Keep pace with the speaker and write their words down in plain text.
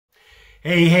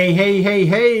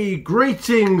Hey,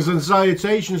 greetings and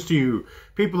salutations to you,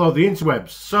 people of the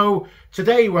interwebs. So,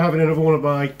 today we're having another one of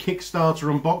my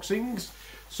Kickstarter unboxings.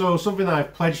 So, something that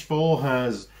I've pledged for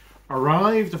has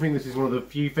arrived. I think this is one of the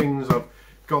few things I've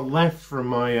got left from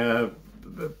my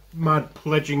mad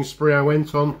pledging spree I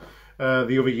went on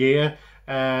the other year.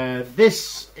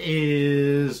 This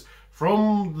is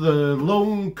from the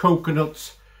Lone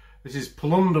Coconut. This is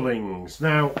Plunderlings.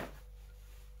 Now,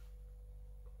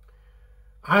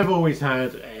 I've always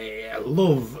had a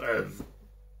love of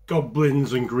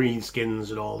goblins and greenskins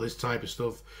and all this type of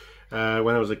stuff.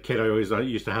 When I was a kid, I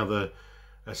used to have a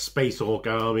Space Orc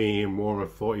army and Warhammer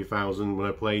 40,000 when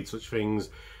I played such things.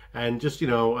 And just, you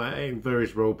know, in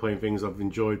various role-playing things, I've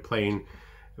enjoyed playing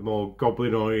the more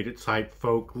goblinoid type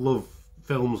folk. Love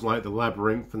films like The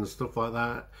Labyrinth and stuff like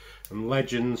that, and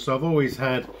Legends. So I've always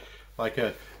had like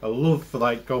a love for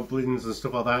like goblins and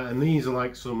stuff like that. And these are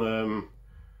like some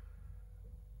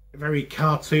very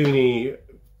cartoony,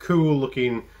 cool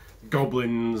looking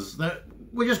goblins that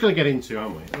we're just going to get into,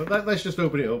 aren't we? Let's just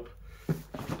open it up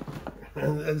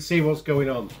and see what's going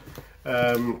on.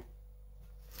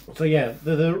 So yeah,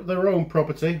 their own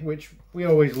property, which we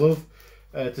always love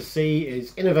to see,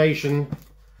 is innovation,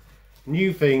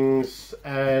 new things,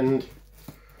 and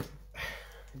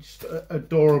just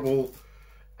adorable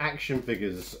action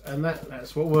figures. And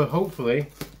that's what we're hopefully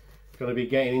going to be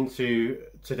getting into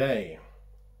today.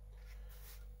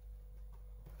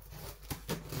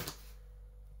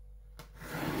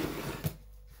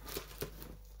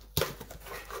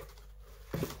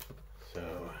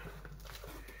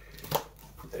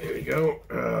 There we go.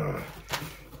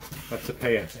 Had to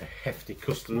pay a hefty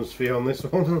customs fee on this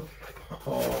one.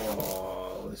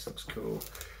 Oh, this looks cool.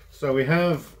 So we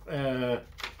have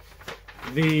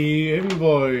the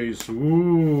invoice.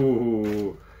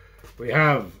 Ooh, we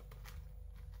have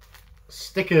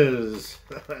stickers.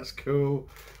 That's cool.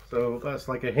 So that's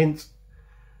like a hint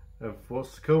of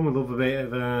what's to come. We love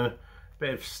a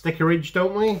bit of stickerage,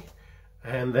 don't we?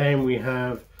 And then we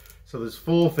have, so there's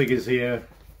 4 figures here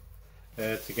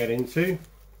to get into.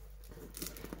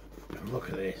 And look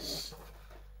at this.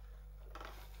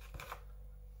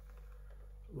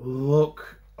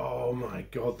 Look, oh my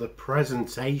god, the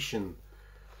presentation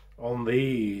on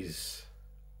these.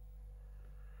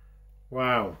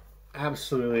 Wow,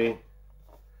 absolutely.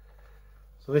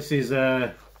 So this is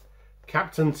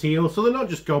Captain Teal. So they're not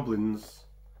just goblins,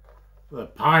 they're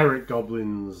pirate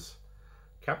goblins.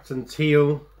 Captain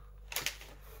Teal.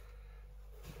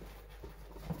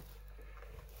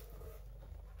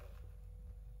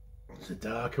 It's a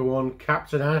darker one.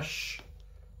 Captain Ash.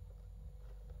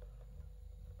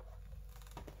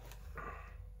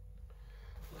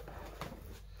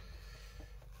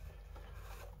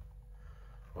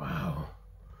 Wow.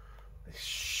 This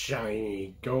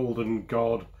shiny golden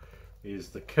god is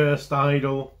the cursed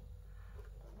idol.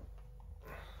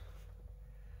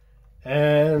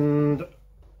 And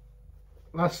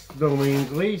last but no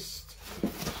means least,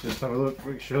 let's just have a look,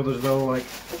 make sure there's no like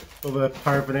other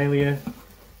paraphernalia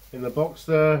in the box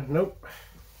there. Nope.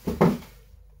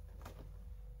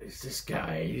 It's this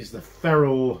guy. He's the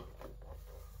feral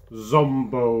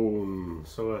zombone.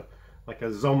 So like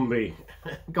a zombie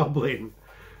goblin,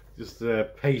 just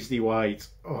pasty white.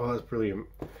 Oh, that's brilliant.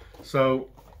 So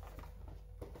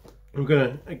I'm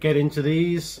gonna get into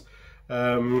these.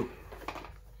 Let's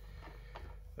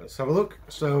have a look.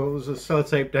 So there's a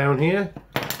sellotape down here.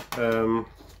 So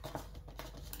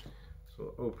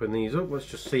open these up. Let's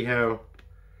just see how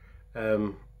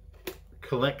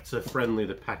collector friendly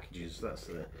the packages. That's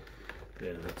the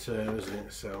term, isn't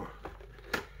it? So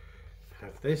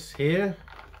have this here.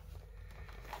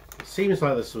 It seems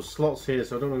like there's some slots here,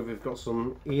 so I don't know if we've got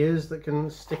some ears that can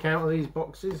stick out of these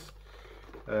boxes.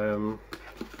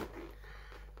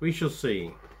 We shall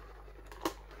see.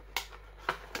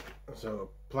 So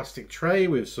a plastic tray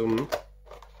with some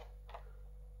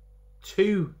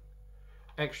 2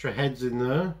 extra heads in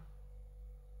there.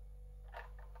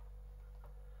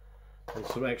 And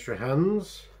some extra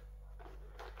hands.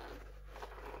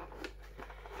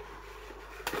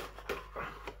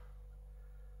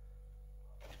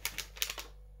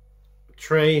 A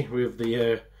tray with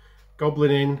the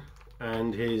goblin in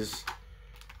and his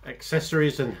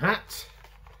accessories and hat.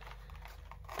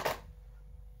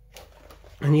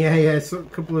 And yeah, so a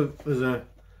couple of, there's a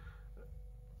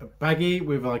baggie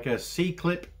with like a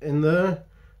C-clip in there.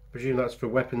 I presume that's for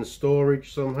weapon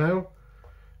storage somehow.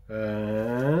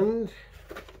 And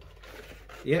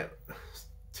yeah,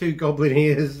 2 goblin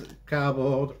ears,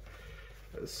 cardboard.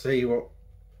 Let's see what,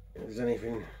 if there's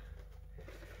anything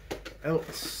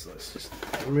else. Let's just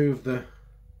remove the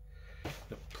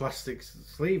plastic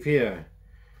sleeve here.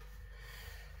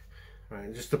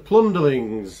 Right, just the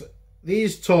Plunderlings.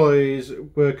 These toys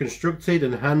were constructed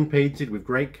and hand painted with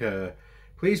great care.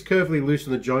 Please carefully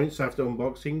loosen the joints after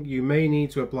unboxing. You may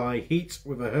need to apply heat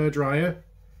with a hairdryer.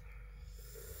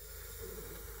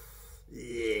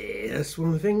 Yeah, that's one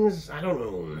of the things I don't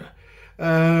own.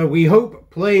 We hope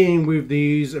playing with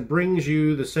these brings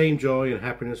you the same joy and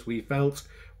happiness we felt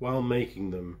while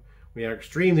making them. We are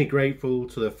extremely grateful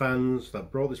to the fans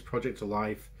that brought this project to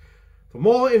life. For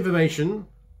more information,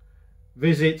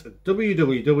 visit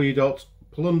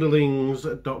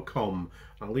www.plunderlings.com.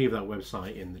 I'll leave that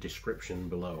website in the description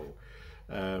below.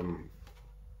 I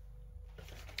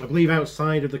believe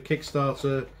outside of the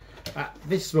Kickstarter, at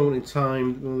this moment in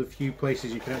time, one of the few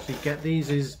places you can actually get these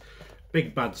is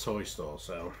Big Bad Toy Store.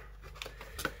 So,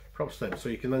 props to them. So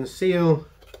you can then seal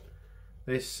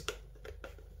this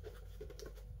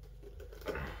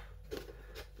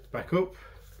back up.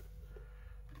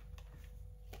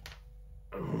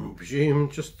 I presume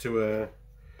just to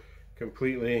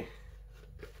completely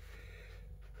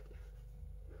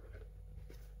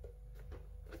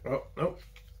oh no,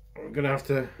 I'm gonna have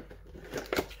to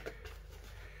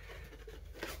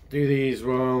do these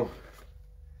while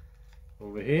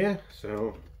over here,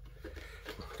 so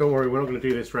don't worry, we're not going to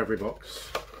do this for every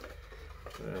box.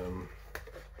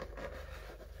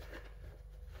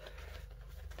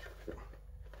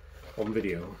 On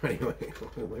video anyway.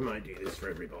 We might do this for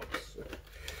every box.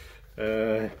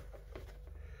 Yeah,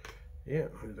 where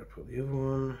did I put the other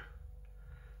one?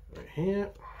 Right here.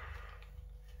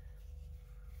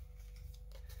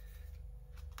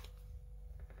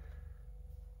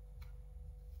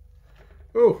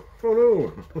 Oh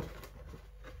no!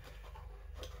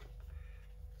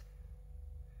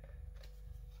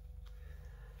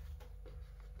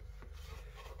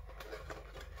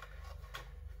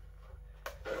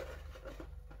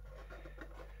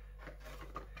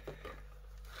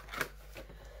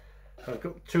 I've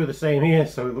got two of the same here,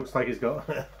 so it looks like it's got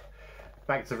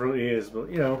back to front ears,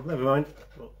 but you know, never mind.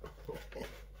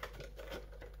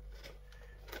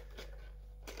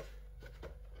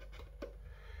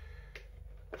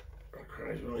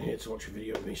 Christ, we're not here to watch a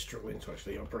video of me struggling to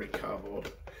actually operate cardboard.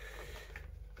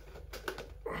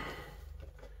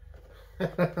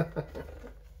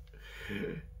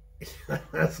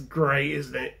 That's great,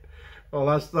 isn't it? Oh,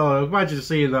 that's, oh, imagine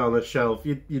seeing that on the shelf.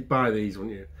 You'd buy these,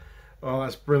 wouldn't you? Oh,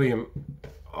 that's brilliant.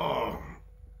 Oh.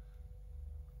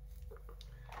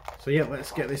 So yeah,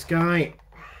 let's get this guy.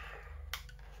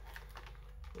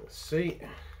 Let's see.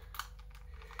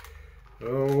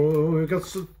 Oh, we've got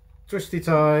some twisty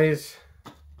ties.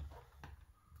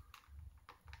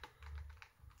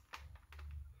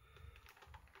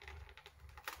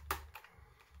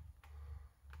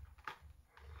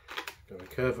 Gotta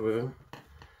be careful with him.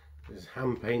 It's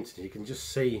hand painted, you can just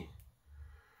see.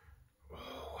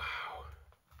 Oh, wow.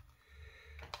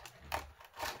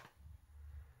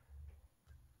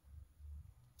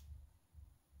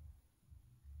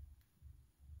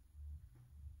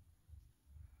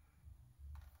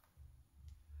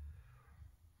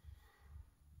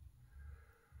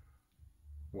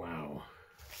 Wow.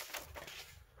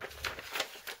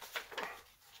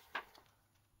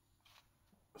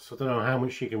 So I don't know how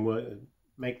much you can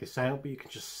make this out, but you can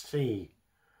just see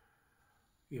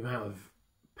the amount of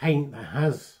paint that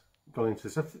has gone into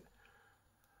this. I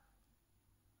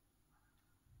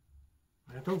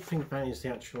don't think that is the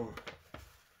actual,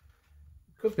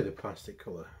 it could be the plastic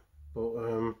colour, but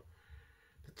the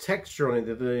texture on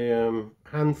it, the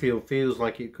hand feel feels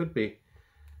like it could be,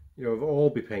 you know, all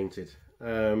be painted,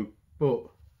 but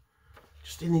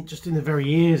just in the very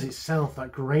ears itself,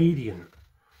 that gradient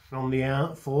on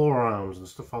the forearms and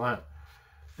stuff like that.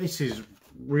 This is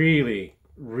really,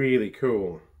 really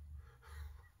cool.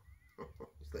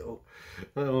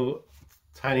 little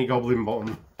tiny goblin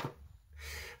bottom.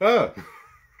 Oh.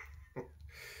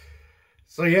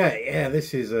 So yeah,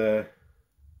 this is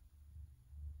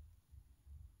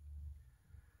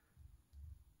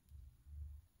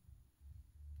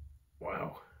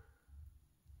wow.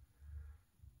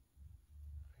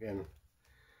 Again,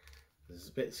 there's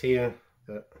bits here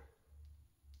that,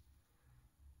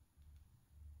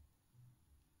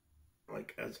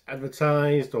 like, as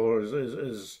advertised or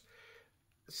as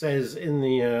says in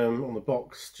the on the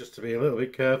box, just to be a little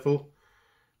bit careful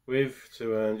with,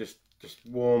 to just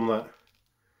warm that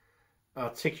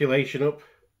articulation up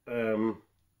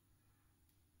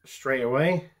straight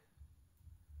away.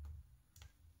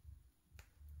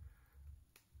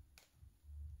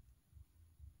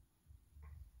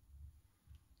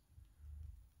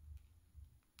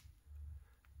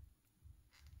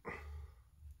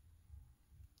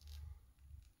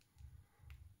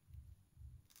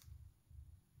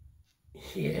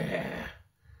 Yeah.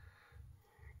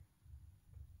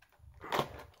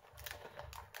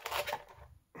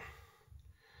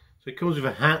 So it comes with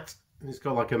a hat, and it's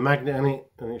got like a magnet on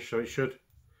it, and it should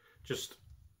just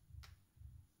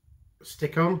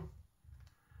stick on,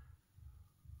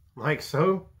 like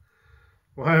so.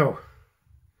 Wow.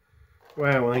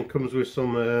 Wow, and then it comes with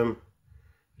some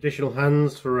additional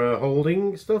hands for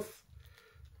holding stuff.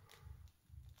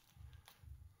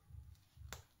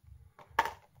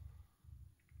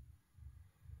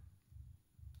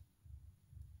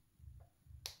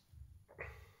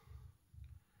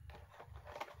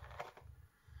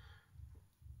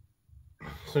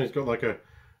 So it's got like a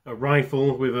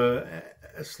rifle with a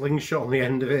slingshot on the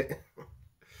end of it,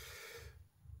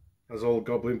 as all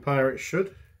goblin pirates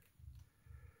should.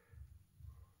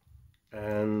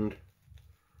 And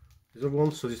there's other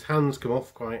one, so his hands come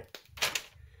off quite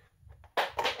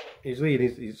easily,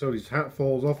 and so his hat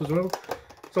falls off as well.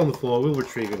 It's on the floor, we'll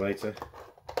retrieve it later.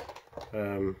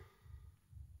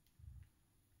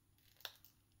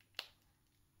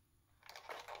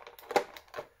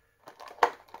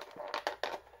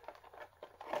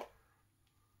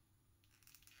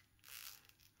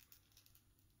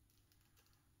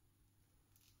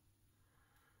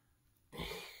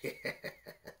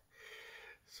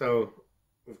 So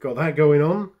we've got that going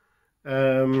on.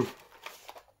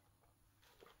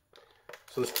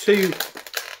 So there's 2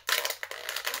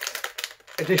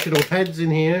 additional heads in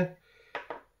here.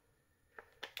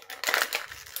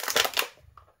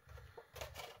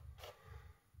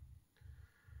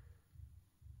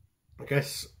 I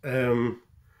guess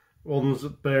one's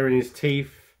baring his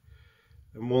teeth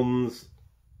and one's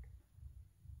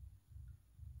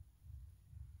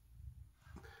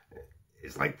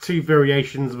it's like 2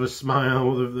 variations of a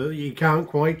smile that you can't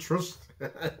quite trust.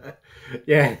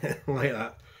 Yeah, like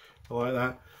that. I like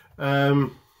that.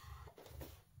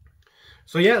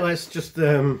 So yeah, let's just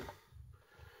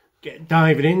get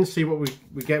diving in, see what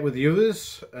we get with the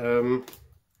others.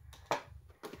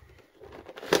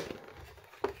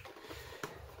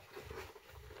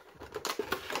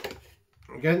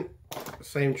 Again,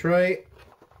 same tray.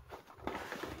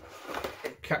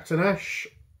 Captain Ash.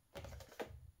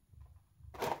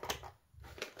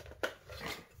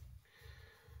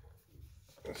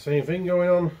 Same thing going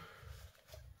on.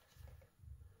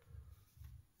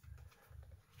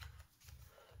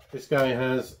 This guy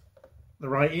has the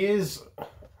right ears.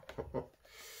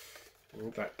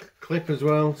 And that clip as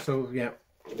well. So yeah,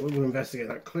 we'll investigate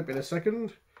that clip in a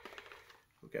second.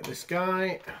 We'll get this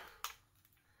guy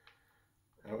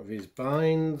out of his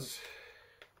binds.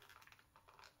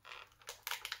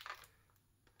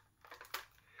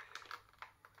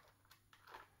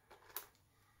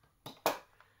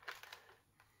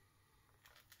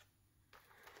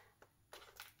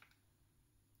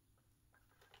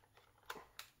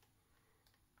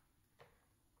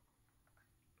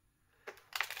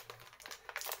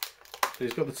 So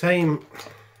he's got the same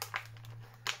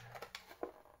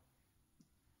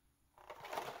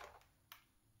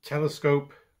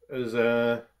telescope as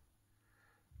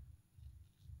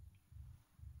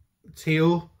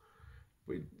Teal.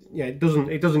 Yeah, it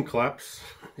doesn't collapse,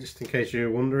 just in case you're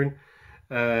wondering.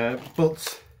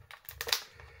 But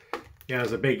he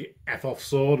has a big F-off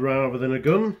sword rather than a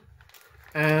gun,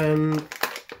 and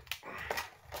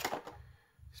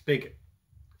this big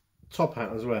top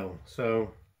hat as well.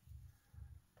 So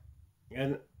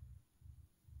again,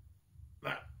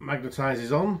 that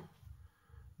magnetizes on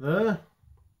there.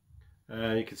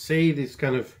 You can see these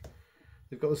they've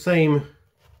got the same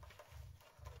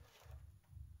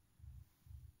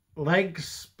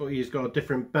legs, but he's got a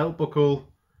different belt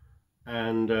buckle,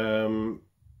 and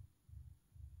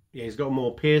yeah, he's got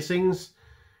more piercings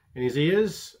in his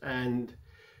ears, and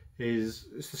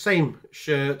it's the same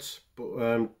shirt,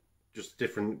 but just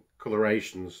different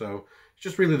coloration. So it's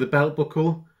just really the belt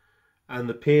buckle and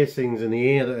the piercings in the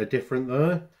ear that are different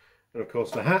there, and of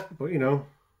course the hat. But you know,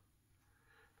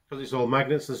 because it's all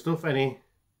magnets and stuff, they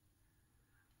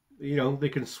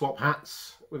can swap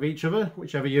hats with each other,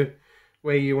 whichever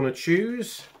way you want to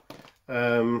choose.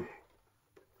 Let's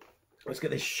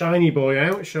get this shiny boy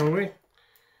out, shall we?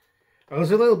 I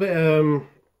was a little bit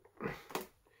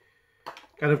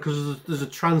because there's a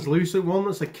translucent one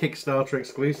that's a Kickstarter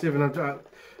exclusive, and I've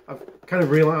kind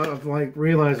of realized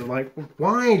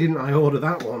why didn't I order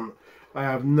that one? I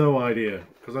have no idea,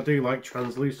 because I do like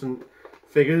translucent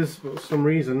figures, but for some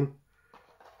reason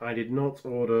I did not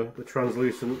order the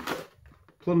translucent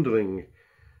Plunderling.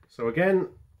 So again,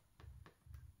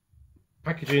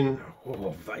 packaging, oh,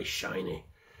 very shiny.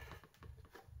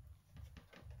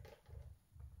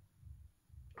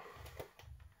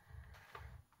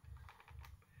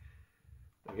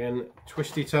 Again,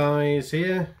 twisty ties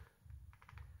here.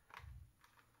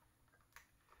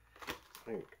 I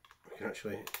think we can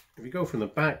actually, if you go from the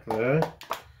back there,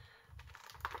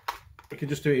 you can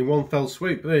just do it in one fell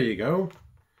swoop. There you go.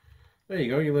 There you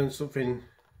go, you learn something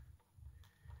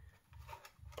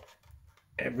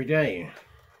every day.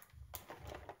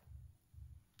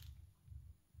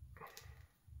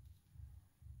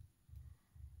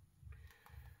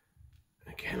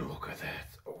 Again, look at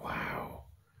that. Wow.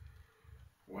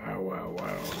 Wow, wow,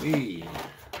 wow. Wee.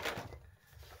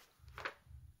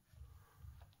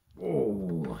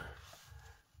 Whoa.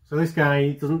 So this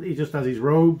guy he just has his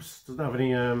robes, doesn't have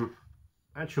any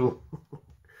actual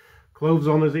clothes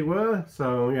on, as it were.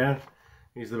 So yeah,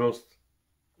 he's the most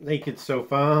naked so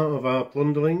far of our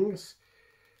Plunderlings.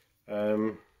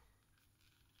 Yeah,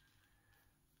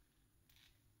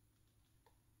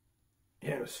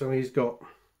 so he's got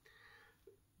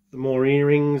the more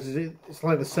earrings. It's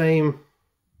like the same.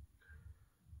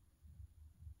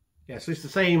 Yeah, so it's the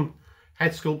same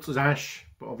head sculpt as Ash,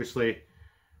 but obviously,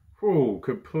 whoa,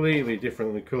 completely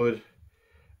differently coloured.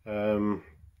 And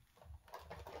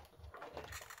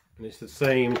it's the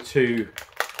same two.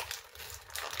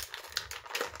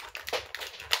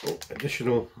 Oh,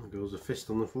 additional. There goes a fist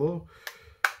on the floor.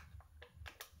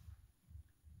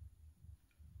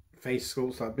 Face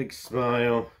sculpts, that big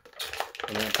smile,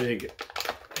 and that big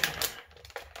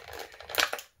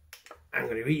 "I'm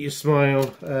going to eat your"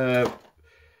 smile.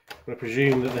 I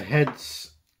presume that the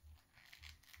heads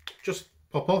just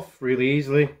pop off really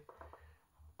easily.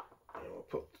 I'll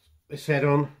put this head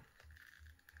on.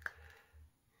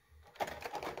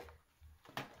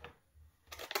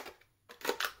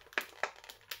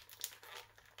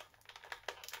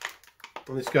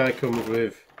 And this guy comes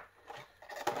with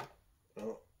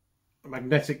a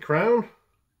magnetic crown,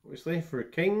 obviously, for a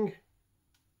king.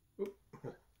 Oop.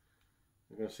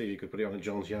 I'm going to see if you could put it on a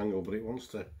John's Yangle, but it wants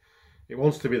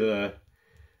to be there.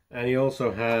 And he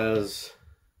also has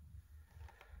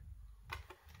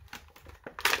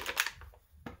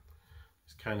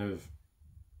this kind of,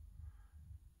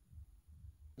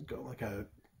 it's got like a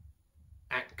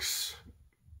axe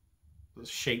that's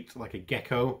shaped like a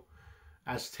gecko,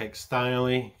 Aztec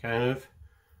style-y kind of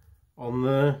on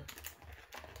there,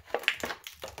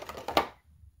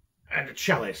 and a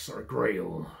chalice or a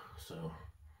grail. So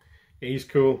he's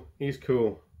cool. He's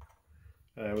cool.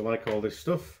 We like all this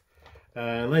stuff.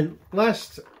 And then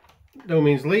last, no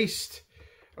means least,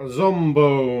 a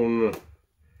Zombone.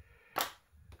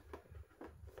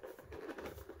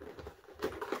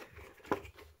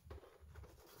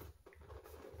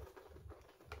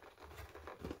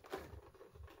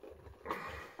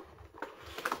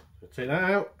 So take that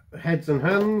out. Heads and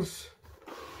hands.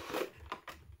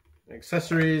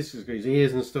 Accessories. He's got his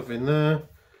ears and stuff in there.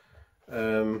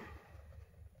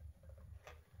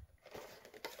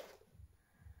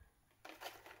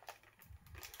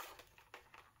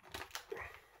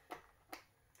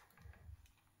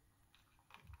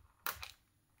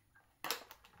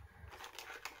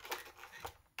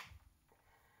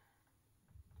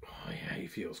 He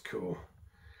feels cool.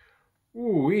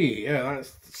 Ooh, yeah,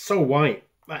 that's so white.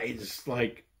 That is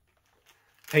like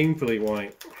painfully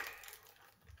white.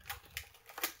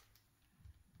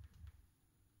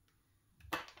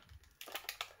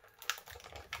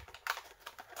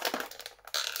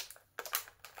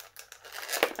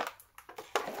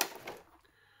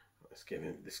 Let's give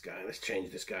him this guy. Let's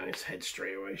change this guy's head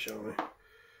straight away, shall we?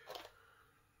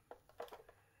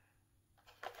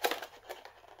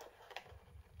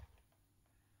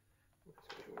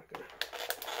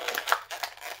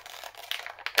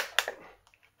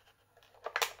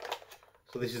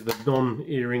 So this is the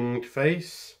non-earringed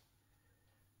face.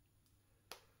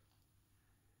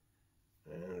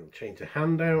 And we'll change the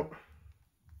hand out.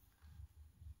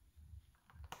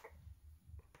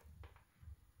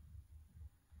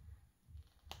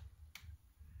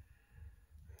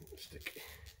 Stick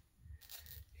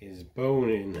his bone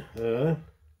in there.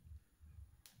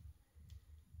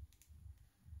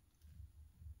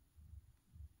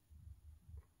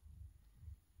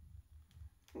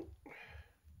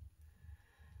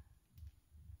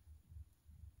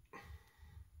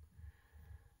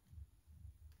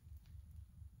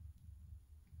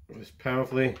 This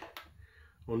powerfully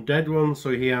undead one, so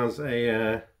he has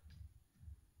a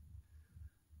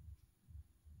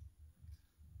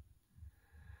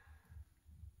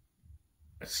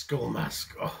skull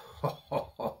mask.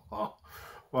 Oh,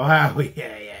 wow,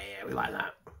 yeah, we like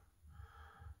that.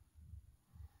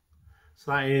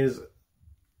 So that is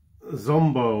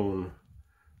Zombone.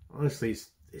 Honestly,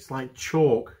 it's like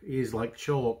chalk. It is like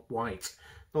chalk white,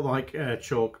 not like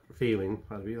chalk feeling.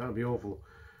 That'd be awful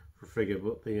figure,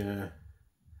 but the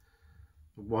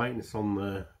whiteness on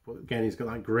the, but again, he's got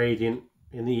that gradient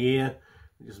in the ear.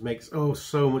 It just makes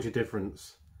so much a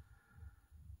difference.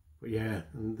 But yeah,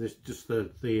 and there's just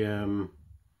the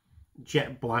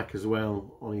jet black as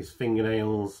well on his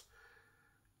fingernails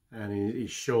and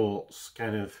his shorts,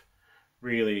 kind of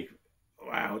really,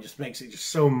 wow, it just makes it just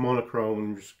so monochrome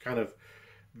and just kind of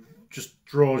just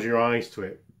draws your eyes to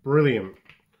it. Brilliant,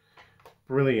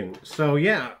 brilliant. So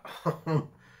yeah,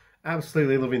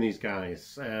 absolutely loving these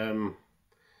guys.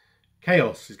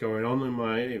 Chaos is going on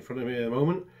in front of me at the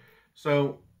moment.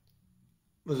 So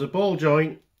there's a ball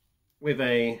joint with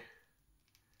a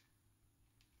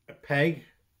peg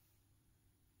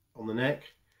on the neck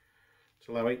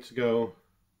to allow it to go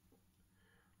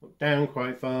down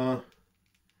quite far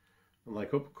and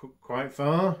like up quite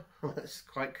far. That's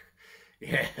quite,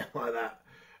 yeah, like that.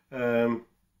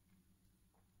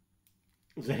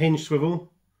 There's a hinge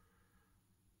swivel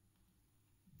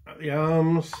at the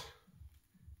arms,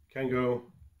 can go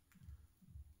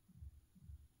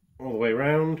all the way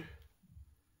around.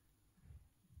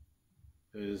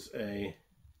 There's a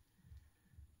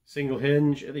single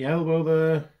hinge at the elbow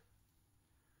there,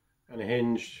 and a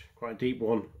hinge, quite a deep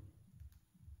one,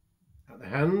 at the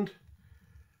hand.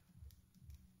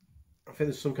 I think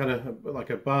there's some kind of like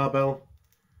a barbell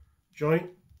joint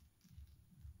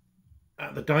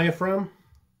at the diaphragm.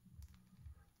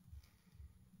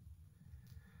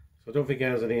 So I don't think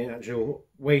it has any actual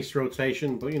waist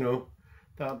rotation, but you know,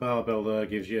 that barbell there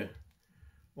gives you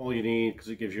all you need, because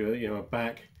it gives you, you know, a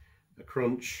back, a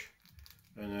crunch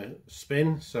and a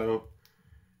spin, so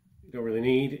you don't really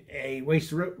need a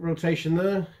waist rotation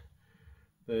there.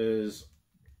 There's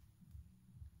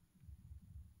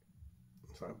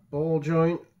a ball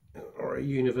joint or a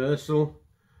universal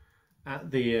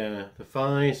at the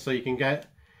thighs, so you can get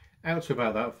out to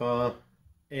about that far,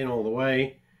 in all the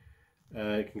way.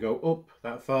 It can go up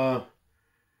that far.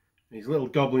 His little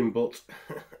goblin butt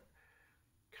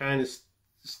kind of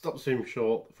stops him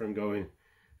short from going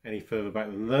any further back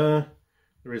than there.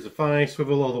 There is a thigh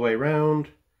swivel all the way around.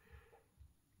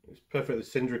 It's perfectly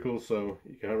cylindrical, so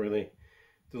you can't really,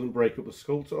 doesn't break up the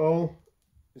sculpt at all.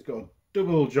 It's got a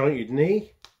double jointed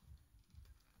knee.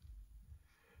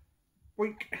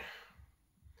 Boink.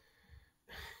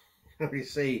 You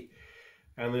see,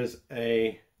 and there's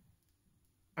a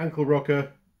ankle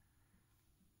rocker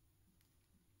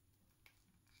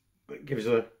that gives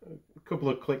a couple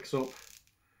of clicks up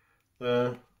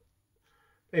there,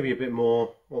 maybe a bit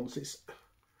more once it's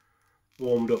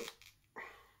warmed up.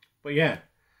 But yeah,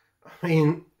 I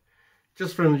mean,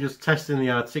 just from just testing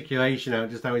the articulation out,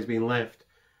 just how it's been left,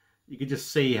 you can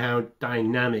just see how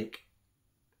dynamic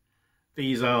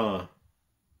these are.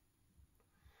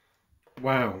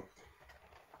 Wow.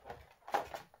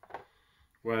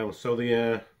 Wow, so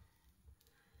the I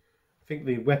think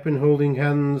the weapon holding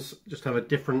hands just have a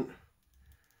different,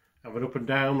 have an up and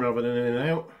down rather than in and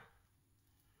out.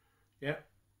 Yeah.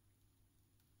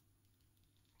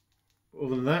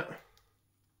 Other than that,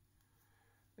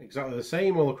 exactly the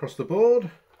same all across the board.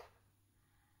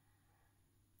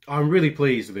 I'm really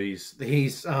pleased with these.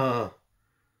 These are,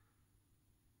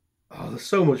 oh, they're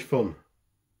so much fun.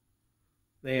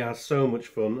 They are so much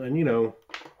fun, and you know,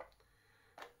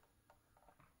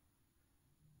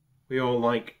 we all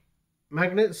like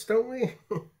magnets, don't we?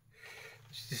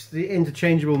 It's just the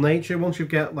interchangeable nature. Once you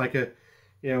get like a,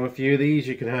 you know, a few of these,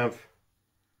 you can have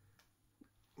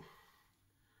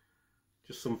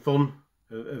just some fun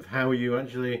of how you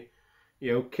actually,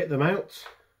 you know, kit them out,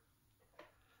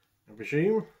 I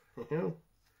presume, you know.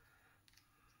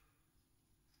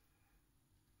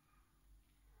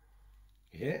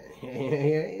 Yeah.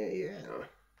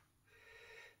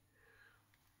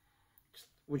 Just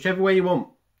whichever way you want,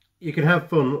 you can have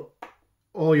fun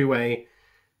all your way,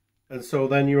 and so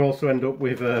then you also end up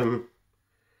with, you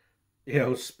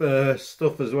know, spare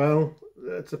stuff as well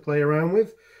to play around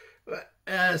with.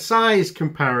 Size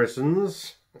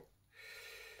comparisons.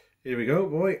 Here we go,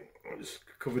 boy. I'm just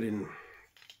covered in.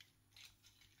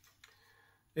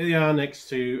 Here they are next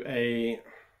to a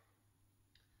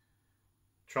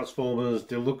Transformers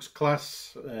Deluxe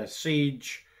Class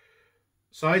Siege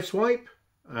Sideswipe.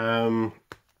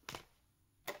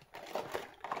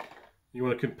 You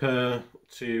want to compare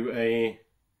to a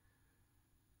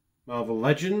Marvel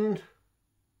Legend.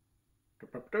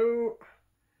 There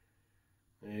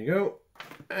you go.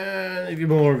 And if you're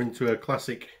more into a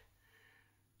classic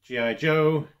G.I.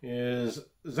 Joe, is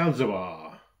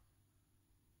Zanzibar.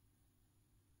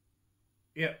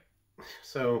 Yep.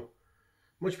 So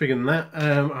much bigger than that.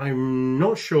 I'm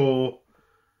not sure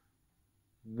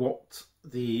what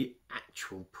the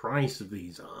actual price of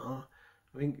these are.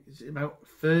 I think it's about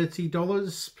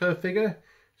 $30 per figure.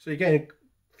 So you're getting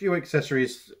a few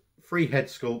accessories, 3 head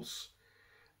sculpts,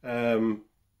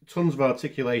 tons of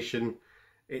articulation.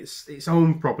 It's its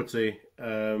own property,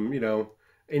 you know,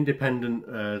 independent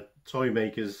toy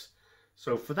makers.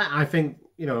 So for that, I think,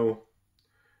 you know,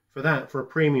 for a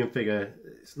premium figure,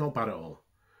 it's not bad at all.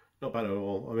 Not bad at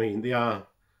all. I mean, they are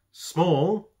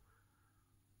small,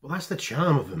 but that's the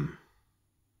charm of them.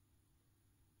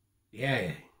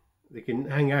 Yeah, they can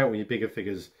hang out with your bigger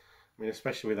figures. I mean,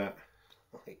 especially with that,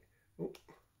 like, oh,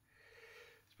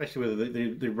 especially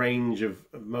with the range of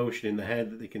motion in the head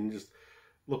that they can just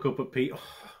look up at people.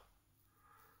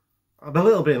 Oh, I'm a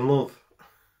little bit in love.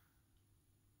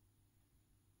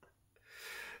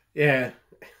 Yeah,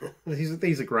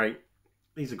 these are great.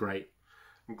 These are great.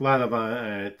 I'm glad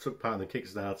I took part in the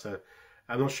Kickstarter.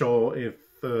 I'm not sure if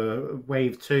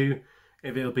Wave 2,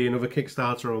 if it'll be another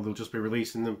Kickstarter or they'll just be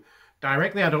releasing them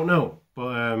directly. I don't know.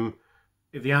 But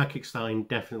if they are Kickstarting,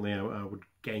 definitely I would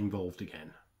get involved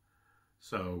again.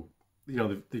 So, you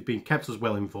know, they've been kept as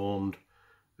well informed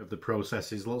of the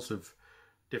processes. Lots of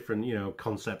different, you know,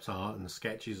 concept art and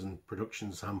sketches and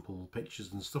production sample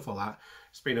pictures and stuff like that.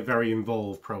 It's been a very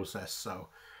involved process. So,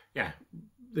 yeah,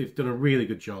 they've done a really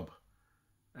good job.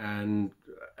 And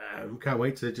can't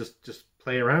wait to just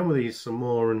play around with these some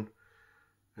more and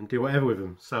do whatever with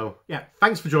them. So, yeah,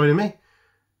 thanks for joining me.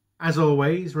 As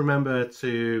always, remember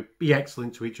to be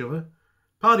excellent to each other.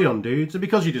 Party on, dudes, and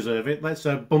because you deserve it, let's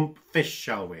bump fists,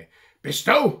 shall we?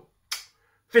 Bisto!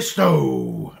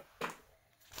 Fisto!